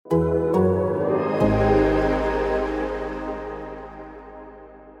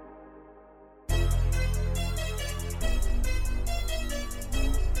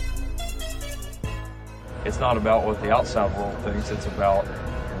not about what the outside world thinks. It's about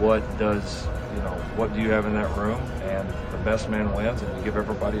what do you have in that room, and the best man wins, and you give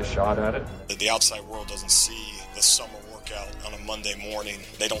everybody a shot at it. The outside world doesn't see the summer workout on a Monday morning.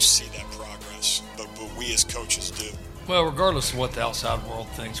 They don't see that progress, but we as coaches do. Well, regardless of what the outside world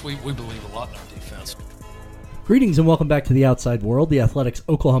thinks, we believe a lot in our defense. Greetings and welcome back to The Outside World, the Athletics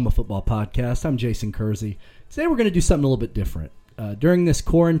Oklahoma football podcast. I'm Jason Kersey. Today we're going to do something a little bit different. During this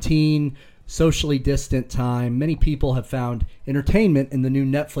quarantine, socially distant time, many people have found entertainment in the new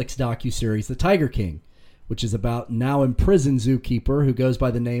Netflix docuseries, The Tiger King, which is about now imprisoned zookeeper who goes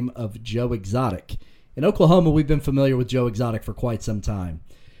by the name of Joe Exotic. In Oklahoma, we've been familiar with Joe Exotic for quite some time,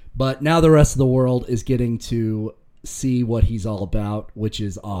 but now the rest of the world is getting to see what he's all about, which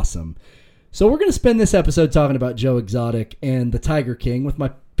is awesome. So we're going to spend this episode talking about Joe Exotic and The Tiger King with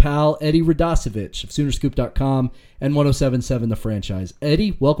my pal Eddie Radosevich of Soonerscoop.com and 107.7 The Franchise.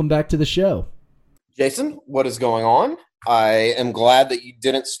 Eddie, welcome back to the show. Jason, what is going on? I am glad that you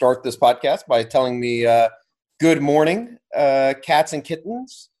didn't start this podcast by telling me good morning, cats and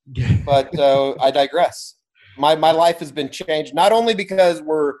kittens, but I digress. My life has been changed, not only because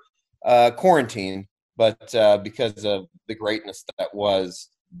we're quarantined, but because of the greatness that was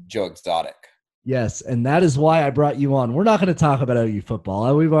Joe Exotic. Yes, and that is why I brought you on. We're not going to talk about OU football.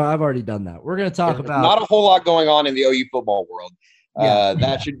 I've already done that. We're going to talk about not a whole lot going on in the OU football world. Yeah.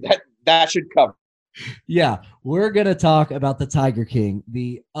 That should cover. Yeah, we're going to talk about The Tiger King,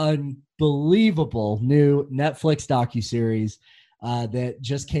 the unbelievable new Netflix docuseries that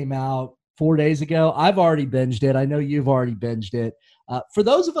just came out 4 days ago. I've already binged it. I know you've already binged it. For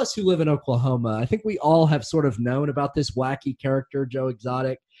those of us who live in Oklahoma, I think we all have sort of known about this wacky character, Joe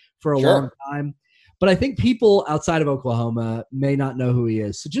Exotic, for a long time. But I think people outside of Oklahoma may not know who he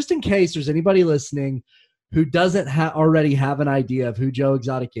is. So just in case there's anybody listening who doesn't already have an idea of who Joe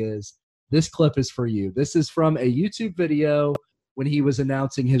Exotic is, this clip is for you. This is from a YouTube video when he was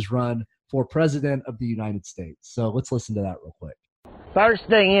announcing his run for President of the United States. So let's listen to that real quick. First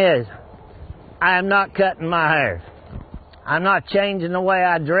thing is, I am not cutting my hair. I'm not changing the way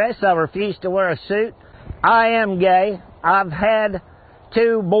I dress. I refuse to wear a suit. I am gay. I've had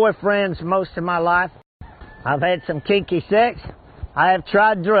 2 boyfriends most of my life. I've had some kinky sex. I have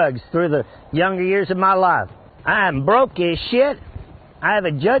tried drugs through the younger years of my life. I am broke as shit. I have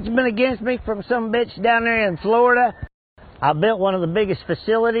a judgment against me from some bitch down there in Florida. I built one of the biggest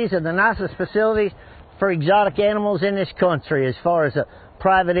facilities and the nicest facilities for exotic animals in this country as far as a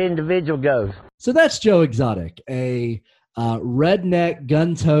private individual goes. So that's Joe Exotic, a redneck,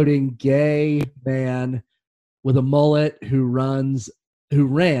 gun-toting, gay man with a mullet who ran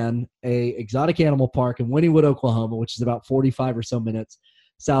a exotic animal park in Wynnewood, Oklahoma, which is about 45 or so minutes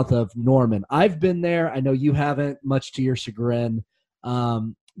south of Norman. I've been there. I know you haven't, much to your chagrin.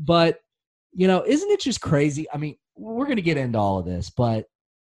 But, isn't it just crazy? I mean, we're going to get into all of this, but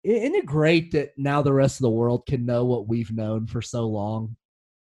isn't it great that now the rest of the world can know what we've known for so long?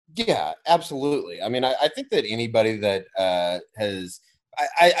 Yeah, absolutely. I mean, I think that anybody that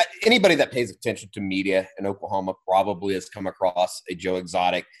anybody that pays attention to media in Oklahoma probably has come across a Joe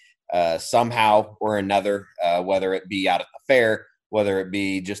Exotic somehow or another, whether it be out at the fair, whether it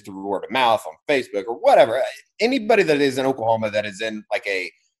be just through word of mouth on Facebook or whatever. Anybody that is in Oklahoma that is in like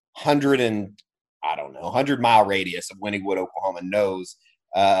a 100-mile radius of Wynnewood, Oklahoma knows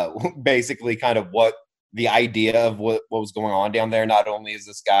basically kind of what the idea of what was going on down there. Not only is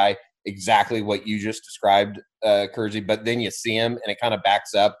this guy exactly what you just described, Kersey, but then you see him and it kind of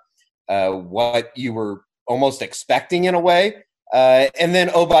backs up what you were almost expecting in a way. And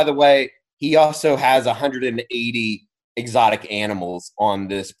then, oh, by the way, he also has 180 exotic animals on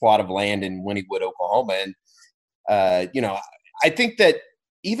this plot of land in Wynnewood, Oklahoma. And, I think that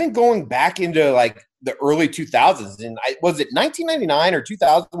even going back into like the early 2000s, and was it 1999 or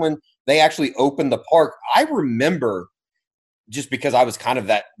 2000 when they actually opened the park? I remember, just because I was kind of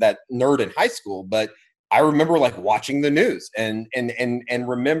that nerd in high school, but I remember like watching the news and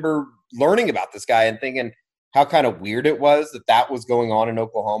remember learning about this guy and thinking how kind of weird it was that was going on in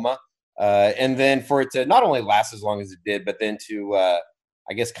Oklahoma. And then for it to not only last as long as it did, but then to,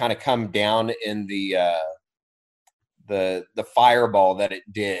 I guess, kind of come down in the fireball that it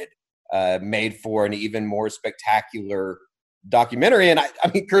did, made for an even more spectacular documentary. And I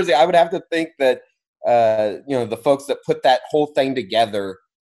mean, Kersey, I would have to think that, the folks that put that whole thing together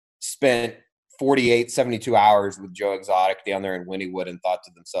spent 72 hours with Joe Exotic down there in Wynnewood and thought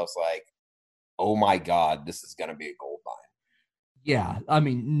to themselves like, oh my God, this is going to be a gold mine. Yeah, I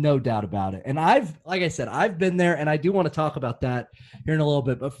mean, no doubt about it. And like I said, I've been there, and I do want to talk about that here in a little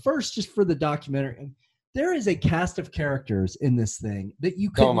bit. But first, just for the documentary, there is a cast of characters in this thing that you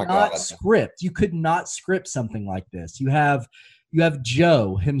Oh could my not God. script. You could not script something like this. You have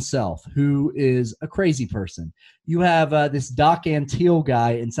Joe himself, who is a crazy person. You have this Doc Antil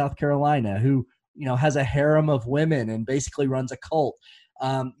guy in South Carolina who, has a harem of women and basically runs a cult.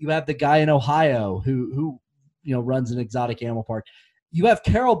 You have the guy in Ohio who runs an exotic animal park. You have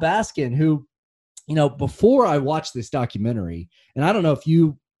Carol Baskin, who, before I watched this documentary, and I don't know if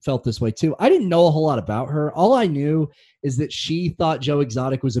you felt this way too, I didn't know a whole lot about her. All I knew is that she thought Joe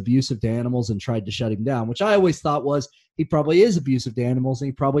Exotic was abusive to animals and tried to shut him down, which I always thought was he probably is abusive to animals and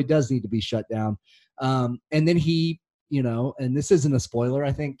he probably does need to be shut down. And then he, and this isn't a spoiler,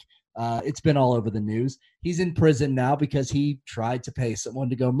 I think it's been all over the news. He's in prison now because he tried to pay someone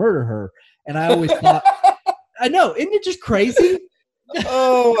to go murder her. And I always thought, I know, isn't it just crazy?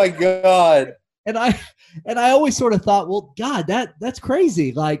 Oh my God. And I always sort of thought, well, God, that's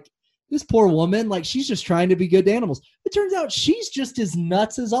crazy. Like, this poor woman, like, she's just trying to be good to animals. It turns out she's just as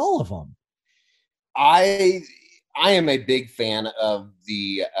nuts as all of them. I am a big fan of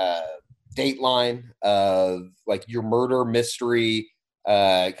the Dateline of like your murder mystery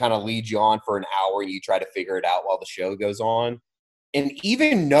kind of leads you on for an hour and you try to figure it out while the show goes on. And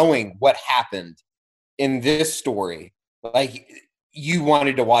even knowing what happened in this story, like, you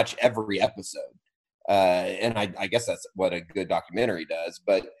wanted to watch every episode. And I guess that's what a good documentary does.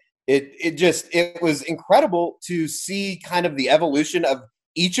 But it was incredible to see kind of the evolution of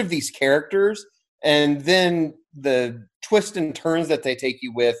each of these characters and then the twists and turns that they take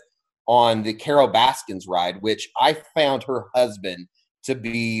you with on the Carol Baskins ride, which I found her husband to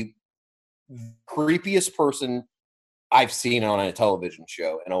be the creepiest person I've seen on a television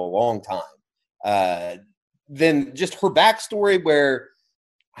show in a long time. Then just her backstory where,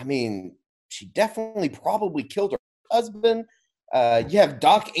 I mean, she definitely probably killed her husband. You have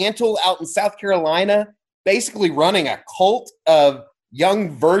Doc Antle out in South Carolina basically running a cult of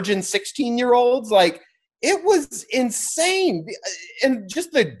young virgin 16-year-olds. Like, it was insane. And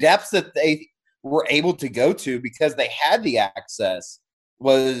just the depths that they were able to go to because they had the access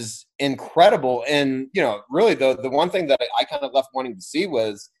was incredible. And, really the one thing that I kind of left wanting to see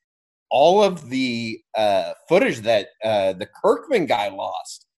was all of the footage that the Kirkman guy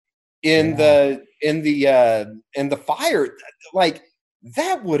lost in the fire. Like,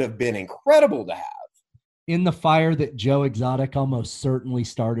 that would have been incredible to have. In the fire that Joe Exotic almost certainly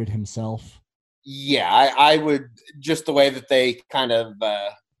started himself. Yeah, I would, just the way that they kind of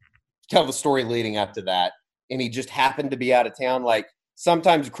tell the story leading up to that, and he just happened to be out of town. Like,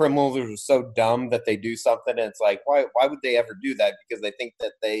 sometimes criminals are so dumb that they do something, and it's like, why would they ever do that? Because they think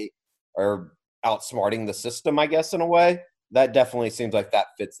that they are outsmarting the system, I guess, in a way. That definitely seems like that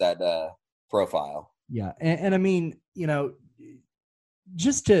fits that profile. Yeah, and I mean,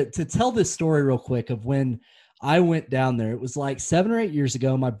 just to tell this story real quick of when I went down there, it was like 7 or 8 years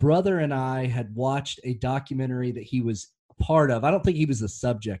ago. My brother and I had watched a documentary that he was a part of. I don't think he was the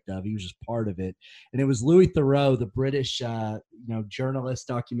subject of, he was just part of it. And it was Louis Theroux, the British, journalist,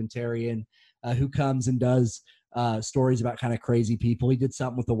 documentarian, who comes and does stories about kind of crazy people. He did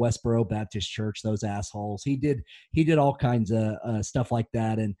something with the Westboro Baptist Church, those assholes. He did all kinds of stuff like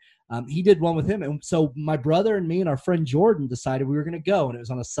that. And he did one with him. And so my brother and me and our friend Jordan decided we were going to go. And it was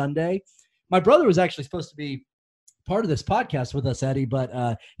on a Sunday. My brother was actually supposed to be part of this podcast with us, Eddie,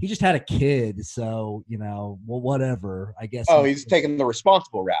 but he just had a kid. So, well, whatever, I guess. Oh, he's taking the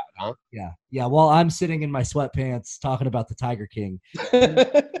responsible route, huh? Yeah. Yeah. While I'm sitting in my sweatpants talking about the Tiger King.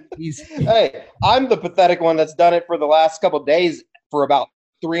 Hey, I'm the pathetic one that's done it for the last couple of days for about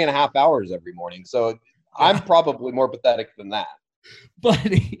 3.5 hours every morning. So I'm probably more pathetic than that. But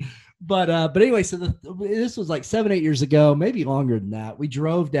anyway, so this was like 7, 8 years ago, maybe longer than that. We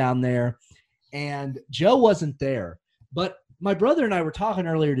drove down there and Joe wasn't there, but my brother and I were talking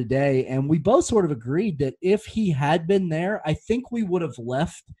earlier today and we both sort of agreed that if he had been there, I think we would have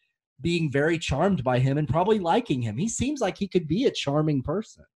left being very charmed by him and probably liking him. He seems like he could be a charming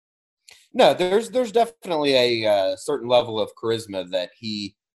person. No, there's definitely a certain level of charisma that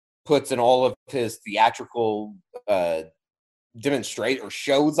he puts in all of his theatrical demonstrate or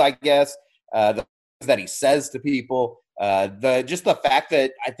shows, I guess, the things that he says to people. The fact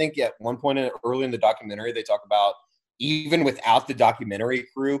that I think at one point early in the documentary, they talk about even without the documentary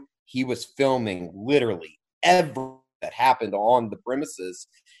crew, he was filming literally everything that happened on the premises.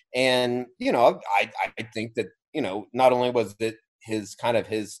 And, I think that, not only was it his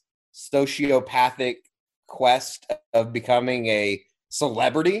sociopathic quest of becoming a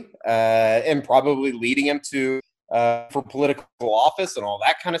celebrity and probably leading him to for political office and all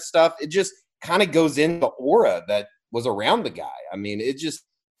that kind of stuff, it just kind of goes in the aura that was around the guy. I mean,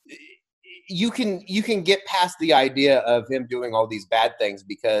 you can get past the idea of him doing all these bad things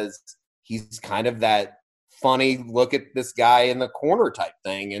because he's kind of that funny look at this guy in the corner type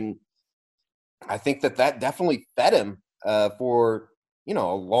thing. And I think that definitely fed him for, a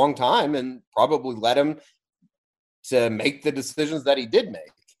long time and probably led him to make the decisions that he did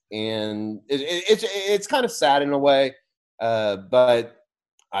make. And it's kind of sad in a way, but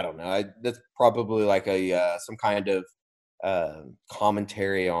I don't know. That's probably like some kind of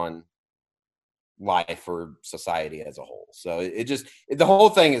commentary on life or society as a whole. So the whole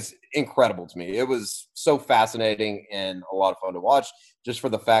thing is incredible to me. It was so fascinating and a lot of fun to watch, just for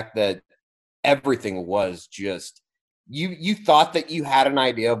the fact that everything was just you thought that you had an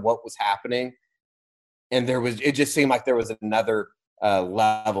idea of what was happening, and it just seemed like there was another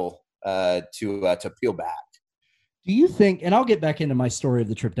level to peel back. Do you think, and I'll get back into my story of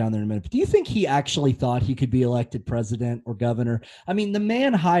the trip down there in a minute, but do you think he actually thought he could be elected president or governor? I mean, the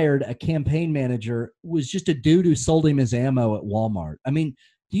man hired a campaign manager, was just a dude who sold him his ammo at Walmart. I mean,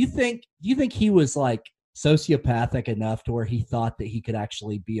 do you think he was like sociopathic enough to where he thought that he could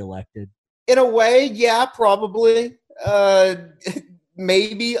actually be elected? In a way, yeah, probably.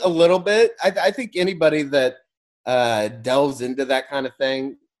 Maybe a little bit. I think anybody that delves into that kind of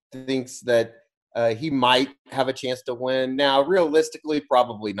thing thinks that he might have a chance to win. Now, realistically,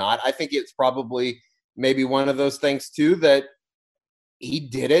 probably not. I think it's probably maybe one of those things, too, that he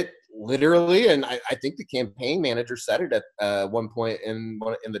did it literally. And I think the campaign manager said it at one point in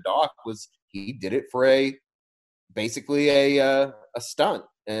the doc, was he did it for basically a stunt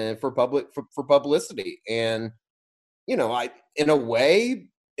and for publicity. And, in a way,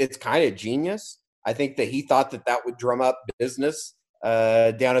 it's kind of genius. I think that he thought that would drum up business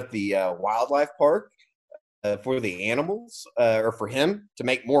down at the wildlife park for the animals, or for him to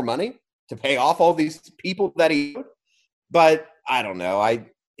make more money to pay off all these people that he. But I don't know.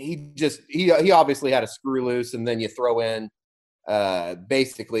 He obviously had a screw loose, and then you throw in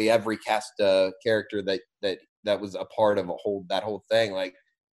basically every cast character that was a part of that whole thing. Like,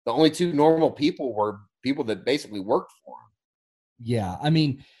 the only two normal people were people that basically worked for him. Yeah, I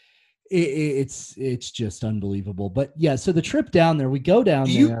mean, it's just unbelievable. But yeah, so the trip down there, we go down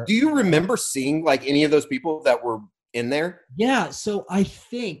there. Do you remember seeing like any of those people that were in there? Yeah, so I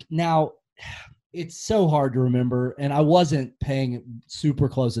think now it's so hard to remember, and I wasn't paying super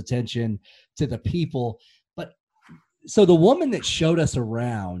close attention to the people. But so the woman that showed us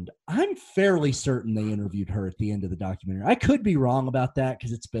around, I'm fairly certain they interviewed her at the end of the documentary. I could be wrong about that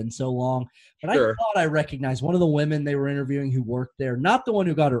because it's been so long, but sure. I thought I recognized one of the women they were interviewing who worked there, not the one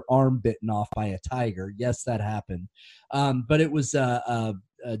who got her arm bitten off by a tiger. Yes, that happened. But it was a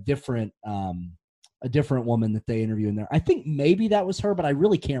different woman that they interviewed in there. I think maybe that was her, but I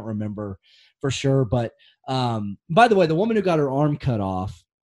really can't remember for sure. But by the way, the woman who got her arm cut off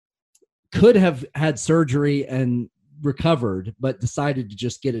could have had surgery and recovered, but decided to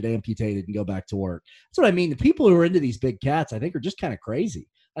just get it amputated and go back to work. That's what I mean. The people who are into these big cats, I think, are just kind of crazy.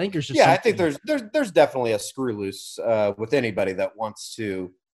 I think there's just I think there's definitely a screw loose with anybody that wants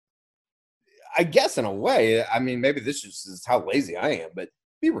to. I guess in a way, I mean, maybe this is how lazy I am, but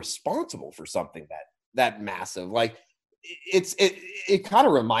be responsible for something that massive. Like, it kind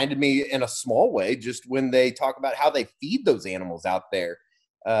of reminded me in a small way, just when they talk about how they feed those animals out there.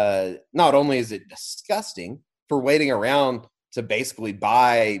 Not only is it disgusting for waiting around to basically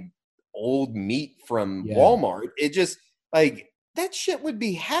buy old meat from Walmart, it just, like, that shit would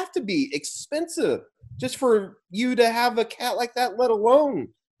have to be expensive just for you to have a cat like that, let alone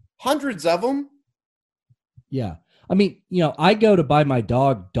hundreds of them. Yeah. I mean, I go to buy my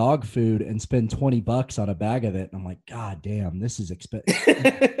dog food and spend $20 on a bag of it. And I'm like, God damn, this is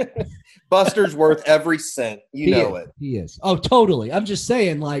expensive. Buster's worth every cent. You know it. He is. Oh, totally. I'm just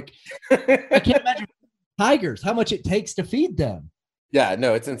saying, like, I can't imagine tigers, how much it takes to feed them. Yeah,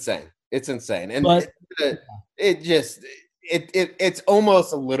 no, it's insane. It's insane. And it's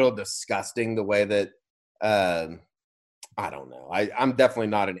almost a little disgusting the way that, I don't know. I'm definitely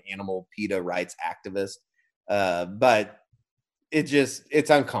not an animal PETA rights activist. But it's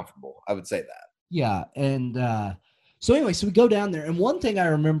uncomfortable. I would say that. Yeah. And, so anyway, so we go down there, and one thing I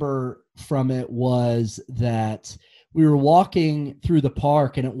remember from it was that we were walking through the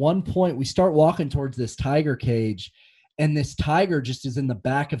park, and at one point we start walking towards this tiger cage, and this tiger just is in the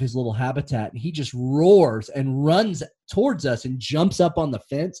back of his little habitat, and he just roars and runs towards us and jumps up on the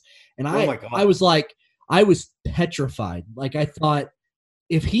fence. And I was petrified. Like, I thought,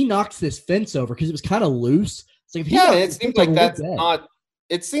 if he knocks this fence over, because it was kind of loose. So it seems like that's not.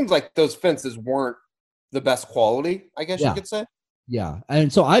 It seems like those fences weren't the best quality, I guess you could say. Yeah.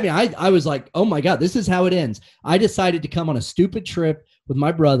 And so, I mean, I was like, oh my God, this is how it ends. I decided to come on a stupid trip with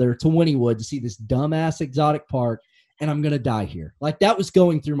my brother to Wynniewood to see this dumbass exotic park, and I'm going to die here. Like, that was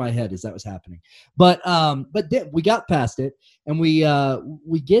going through my head as that was happening. But then we got past it, and we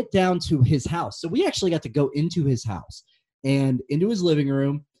get down to his house. So we actually got to go into his house and into his living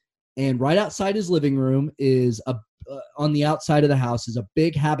room. And right outside his living room is on the outside of the house is a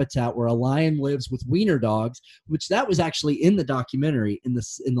big habitat where a lion lives with wiener dogs, which that was actually in the documentary in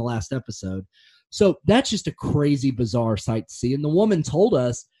the last episode. So that's just a crazy, bizarre sight to see. And the woman told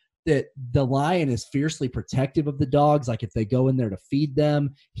us that the lion is fiercely protective of the dogs. Like, if they go in there to feed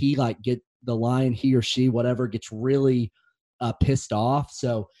them, he or she, whatever, gets really pissed off.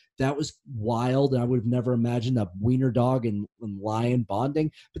 So that was wild. And I would have never imagined a wiener dog and lion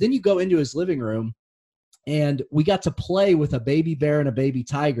bonding. But then you go into his living room, and we got to play with a baby bear and a baby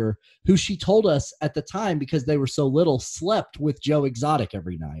tiger, who she told us at the time, because they were so little, slept with Joe Exotic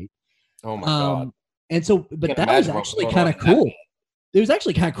every night. Oh my God. And so, but that was actually kind of cool. It was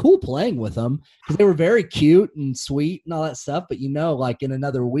actually kind of cool playing with them, because they were very cute and sweet and all that stuff. But like in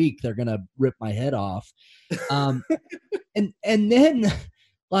another week, they're going to rip my head off. And then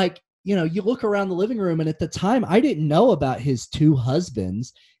like, you look around the living room, and at the time I didn't know about his two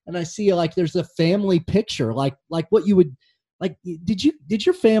husbands. And I see like there's a family picture, like what you would like. Did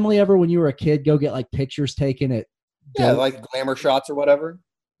your family ever, when you were a kid, go get like pictures taken at? Yeah, like glamour shots or whatever.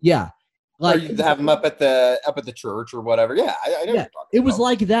 Yeah, like, or you have them up at the church or whatever. Yeah, I know. Yeah, it was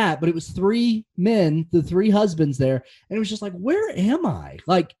like that, but it was three men, the three husbands there, and it was just like, where am I?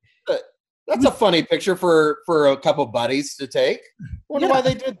 Like, that's a funny picture for a couple buddies to take. Wonder why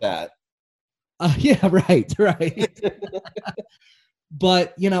they did that. Yeah, right.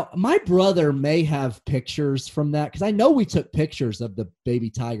 But, my brother may have pictures from that, because I know we took pictures of the baby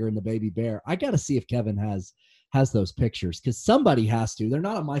tiger and the baby bear. I got to see if Kevin has those pictures, because somebody has to. They're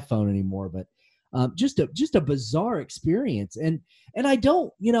not on my phone anymore, but just a bizarre experience. And I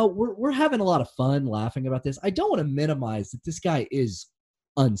don't, we're having a lot of fun laughing about this. I don't want to minimize that this guy is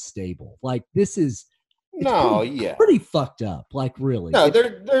unstable. Like, this is pretty fucked up. Like, really. No,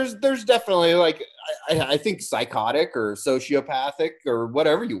 there's definitely, like, I think psychotic or sociopathic or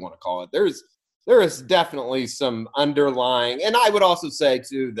whatever you want to call it. There is definitely some underlying, and I would also say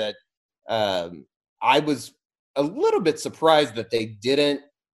too that I was a little bit surprised that they didn't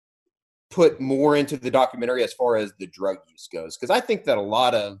put more into the documentary as far as the drug use goes, because I think that a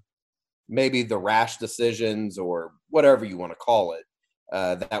lot of maybe the rash decisions or whatever you want to call it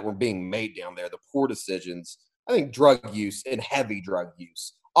that were being made down there, the poor decisions, I think drug use and heavy drug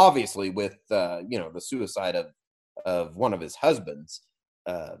use, obviously with the suicide of one of his husbands,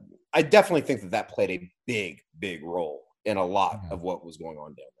 I definitely think that played a big role in a lot of what was going on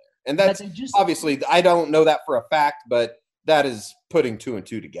down there. And that's obviously, I don't know that for a fact, but that is putting two and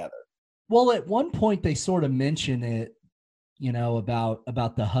two together. Well, at one point they sort of mention it,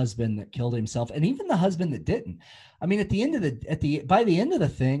 about the husband that killed himself, and even the husband that didn't. I mean, by the end of the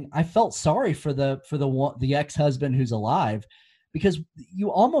thing, I felt sorry for the ex-husband who's alive, because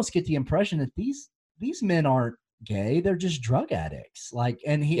you almost get the impression that these men aren't gay; they're just drug addicts. Like,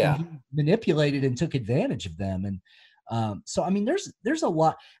 and he manipulated and took advantage of them. And so, I mean, there's a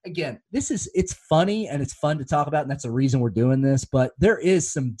lot. Again, it's funny and it's fun to talk about, and that's the reason we're doing this. But there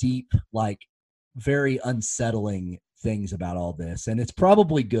is some deep, like, very unsettling things about all this, and it's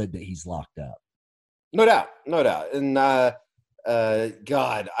probably good that he's locked up. No doubt. And God,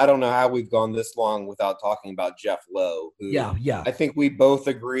 I don't know how we've gone this long without talking about Jeff Lowe, who I think we both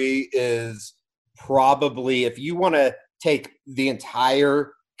agree is probably, if you want to take the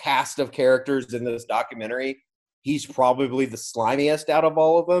entire cast of characters in this documentary, he's probably the slimiest out of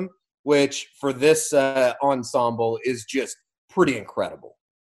all of them, which for this ensemble is just pretty incredible.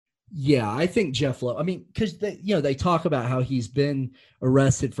 Yeah, I think Jeff Lowe, I mean, because they talk about how he's been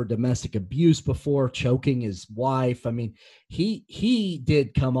arrested for domestic abuse before, choking his wife. I mean, he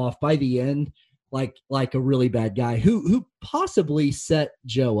did come off by the end like a really bad guy who possibly set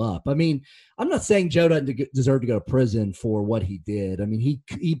Joe up. I mean, I'm not saying Joe doesn't deserve to go to prison for what he did. I mean,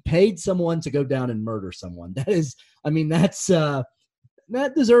 he paid someone to go down and murder someone. That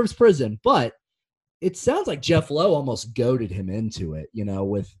deserves prison. But it sounds like Jeff Lowe almost goaded him into it,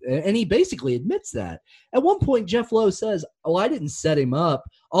 and he basically admits that. At one point, Jeff Lowe says, "Oh, I didn't set him up.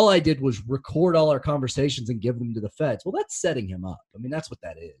 All I did was record all our conversations and give them to the feds." Well, that's setting him up. I mean, that's what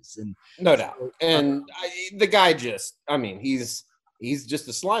that is. And no doubt. And the guy he's just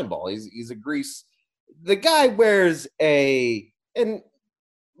a slime ball. He's a grease. The guy wears and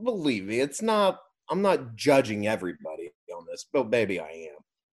believe me, I'm not judging everybody on this, but maybe I am.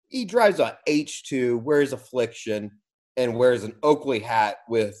 He drives a H2, wears Affliction, and wears an Oakley hat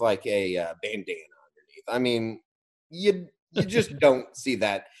with like a bandana underneath. I mean, you just don't see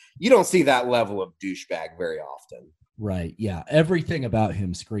that. You don't see that level of douchebag very often. Right. Yeah. Everything about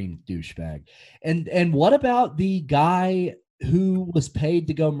him screamed douchebag. And what about the guy who was paid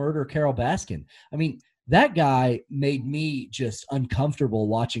to go murder Carol Baskin? I mean, that guy made me just uncomfortable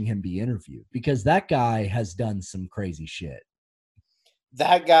watching him be interviewed because that guy has done some crazy shit.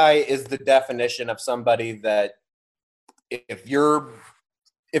 That guy is the definition of somebody that if you're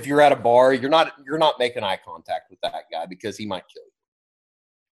at a bar, you're not making eye contact with that guy because he might kill you.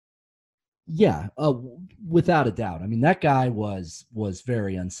 Yeah, without a doubt. I mean, that guy was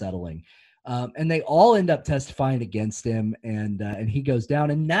very unsettling, and they all end up testifying against him, and he goes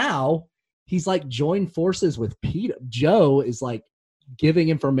down. And now he's like joined forces with PETA. Joe is like giving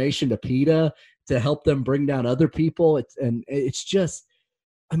information to PETA to help them bring down other people. It's just,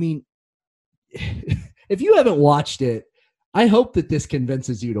 I mean, if you haven't watched it, I hope that this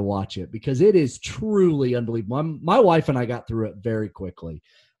convinces you to watch it because it is truly unbelievable. My wife and I got through it very quickly.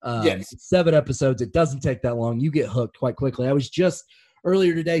 Yes. 7 episodes. It doesn't take that long. You get hooked quite quickly. I was just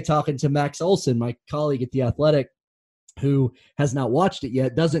earlier today talking to Max Olson, my colleague at The Athletic, who has not watched it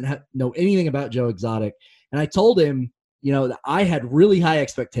yet, doesn't know anything about Joe Exotic. And I told him, that I had really high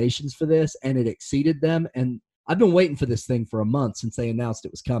expectations for this and it exceeded them. And I've been waiting for this thing for a month since they announced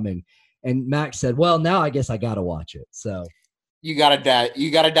it was coming. And Max said, well, now I guess I got to watch it. So you got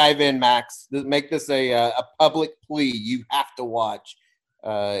to dive in, Max. Make this a public plea. You have to watch.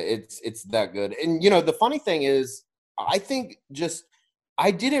 It's that good. And the funny thing is, I think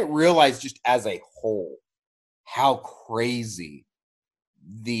I didn't realize just as a whole how crazy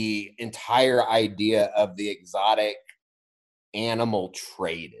the entire idea of the exotic animal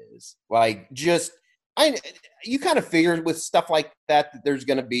trade is. Like, you kind of figured with stuff like that there's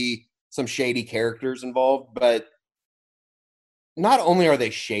going to be some shady characters involved, but not only are they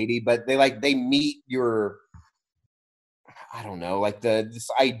shady, but they meet your, I don't know, like this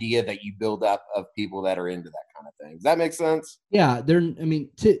idea that you build up of people that are into that kind of thing. Does that make sense? Yeah,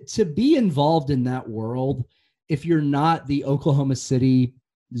 to be involved in that world, if you're not the Oklahoma City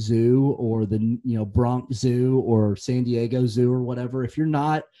Zoo or the Bronx Zoo or San Diego Zoo or whatever, if you're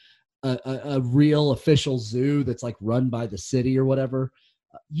not a real official zoo that's like run by the city or whatever,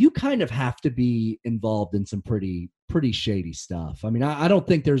 you kind of have to be involved in some pretty shady stuff. I mean, I don't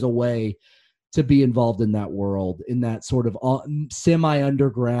think there's a way to be involved in that world, in that sort of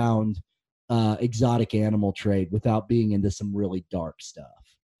semi-underground exotic animal trade without being into some really dark stuff.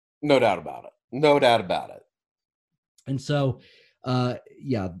 No doubt about it. And so, and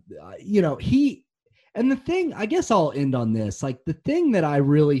the thing, I guess I'll end on this, like the thing that I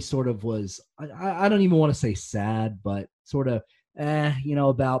really sort of was, I don't even want to say sad, but sort of,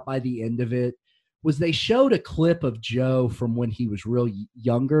 about by the end of it, was they showed a clip of Joe from when he was real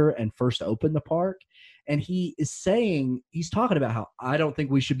younger and first opened the park. And he's talking about how I don't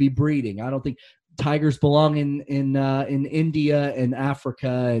think we should be breeding. I don't think tigers belong in India and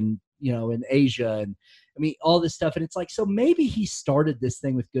Africa and, in Asia. And I mean, all this stuff. And it's like, so maybe he started this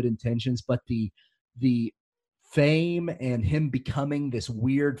thing with good intentions, but the fame and him becoming this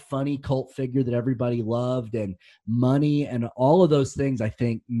weird, funny cult figure that everybody loved and money and all of those things, I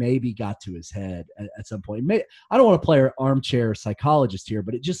think maybe got to his head at some point. I don't want to play an armchair psychologist here,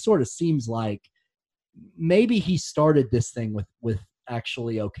 but it just sort of seems like maybe he started this thing with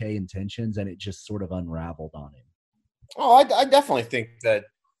actually okay intentions and it just sort of unraveled on him. Oh, I definitely think that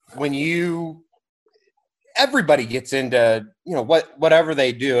when everybody gets into, whatever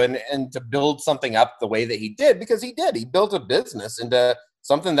they do and to build something up the way that he did, because he built a business into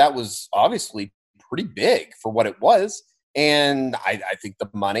something that was obviously pretty big for what it was. And I think the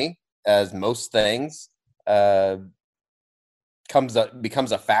money, as most things, becomes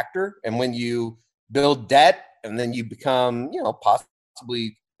a factor. And when you build debt and then you become,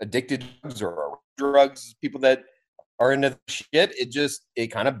 possibly addicted to drugs, people that are into shit, it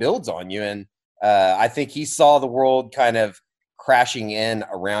kind of builds on you. And I think he saw the world kind of crashing in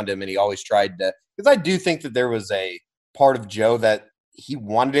around him, and he always tried to, because I do think that there was a part of Joe that he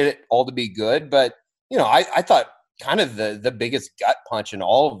wanted it all to be good. But, I thought kind of the biggest gut punch in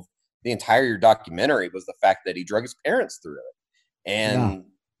all of the entire documentary was the fact that he drug his parents through it. And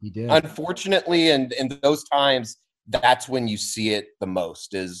he did. Unfortunately, and in those times, that's when you see it the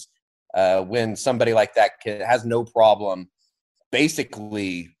most, is when somebody like that has no problem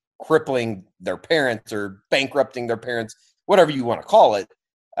basically crippling their parents or bankrupting their parents, whatever you want to call it.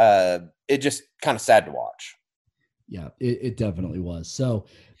 It just kind of sad to watch. Yeah, it definitely was. So,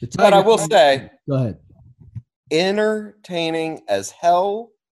 but I will say, go ahead. Entertaining as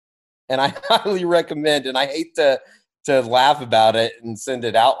hell, and I highly recommend. And I hate to to laugh about it and send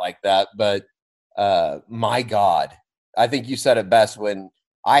it out like that. But my God, I think you said it best when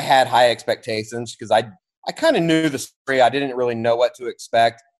I had high expectations because I kind of knew the story. I didn't really know what to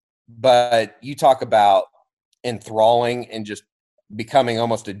expect, but you talk about enthralling and just becoming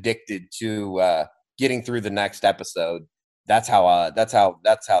almost addicted to getting through the next episode. That's how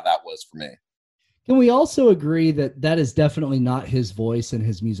that was for me. Can we also agree that that is definitely not his voice in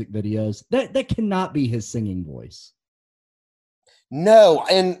his music videos? That cannot be his singing voice. No,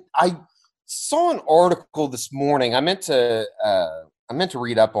 and I saw an article this morning. I meant to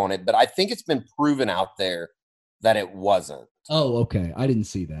read up on it, but I think it's been proven out there that it wasn't. Oh, okay. I didn't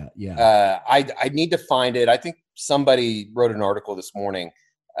see that. Yeah. I need to find it. I think somebody wrote an article this morning,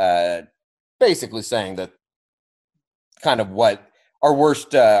 basically saying that kind of what our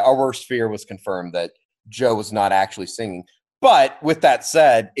worst fear was confirmed, that Joe was not actually singing. But with that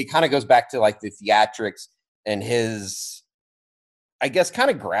said, it kind of goes back to like the theatrics and his, I guess, kind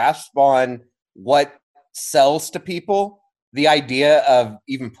of grasp on what sells to people. The idea of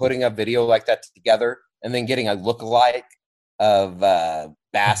even putting a video like that together and then getting a lookalike of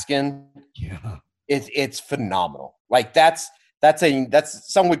Baskin. Yeah. It's phenomenal. Like that's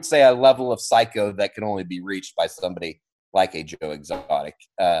some would say a level of psycho that can only be reached by somebody like a Joe Exotic.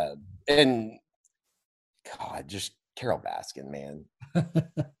 And God, just Carole Baskin, man.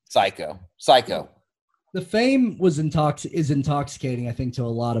 Psycho. The fame is intoxicating, I think, to a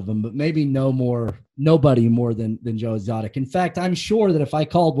lot of them, but maybe nobody more than Joe Exotic. In fact, I'm sure that if I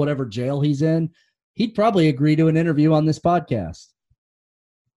called whatever jail he's in, he'd probably agree to an interview on this podcast.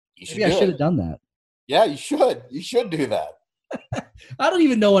 Maybe I should have done that. Yeah, you should. You should do that. I don't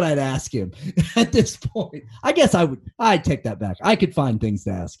even know what I'd ask him at this point. I guess I'd take that back. I could find things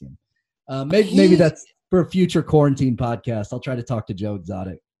to ask him. Maybe that's for a future quarantine podcast. I'll try to talk to Joe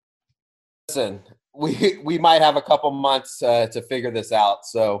Exotic. Listen, we might have a couple months to figure this out.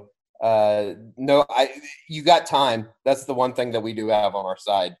 So you got time. That's the one thing that we do have on our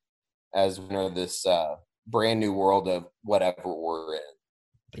side as we know this brand new world of whatever we're in.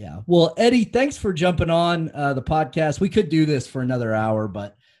 Yeah. Well, Eddie, thanks for jumping on the podcast. We could do this for another hour,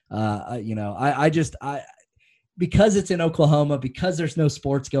 but because it's in Oklahoma, because there's no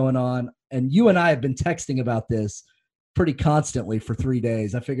sports going on, and you and I have been texting about this pretty constantly for 3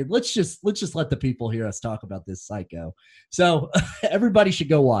 days. I figured let's just let the people hear us talk about this psycho. So everybody should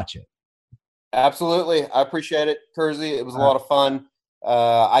go watch it. Absolutely. I appreciate it, Kersey. It was a lot of fun.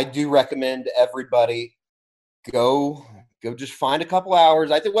 I do recommend everybody go just find a couple hours.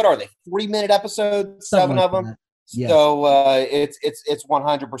 I think, what are they? 40-minute episodes, 7 of them. Yes. So it's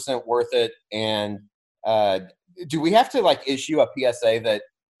 100% worth it. And do we have to like issue a PSA that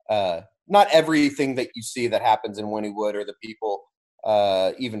not everything that you see that happens in Wynnewood or the people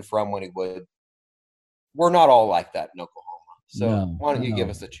even from Wynnewood, we're not all like that in Oklahoma. So why don't you give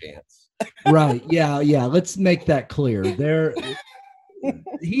us a chance? Right. Yeah. Let's make that clear.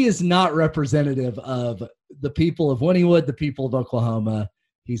 He is not representative of the people of Wynnewood, the people of Oklahoma.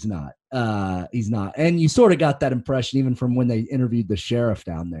 He's not. And you sort of got that impression even from when they interviewed the sheriff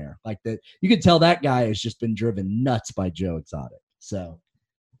down there. Like that, you could tell that guy has just been driven nuts by Joe Exotic. So,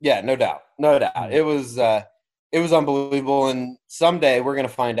 yeah, no doubt. It was unbelievable, and someday we're gonna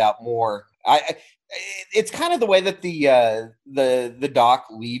find out more. It's kind of the way that the doc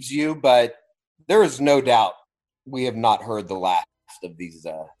leaves you, but there is no doubt we have not heard the last of these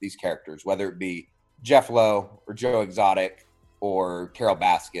characters, whether it be Jeff Lowe or Joe Exotic or Carole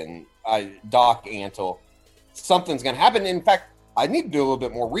Baskin, Doc Antle. Something's going to happen. In fact, I need to do a little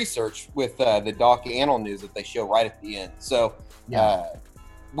bit more research with the Doc Antle news that they show right at the end. So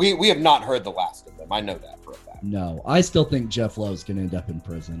we have not heard the last of them. I know that for a fact. No, I still think Jeff Lowe is going to end up in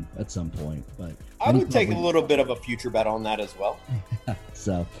prison at some point. But I would take a little bit of a future bet on that as well.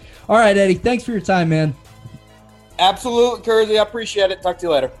 So, all right, Eddie, thanks for your time, man. Absolutely, Kersey. I appreciate it. Talk to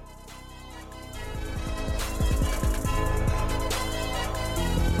you later.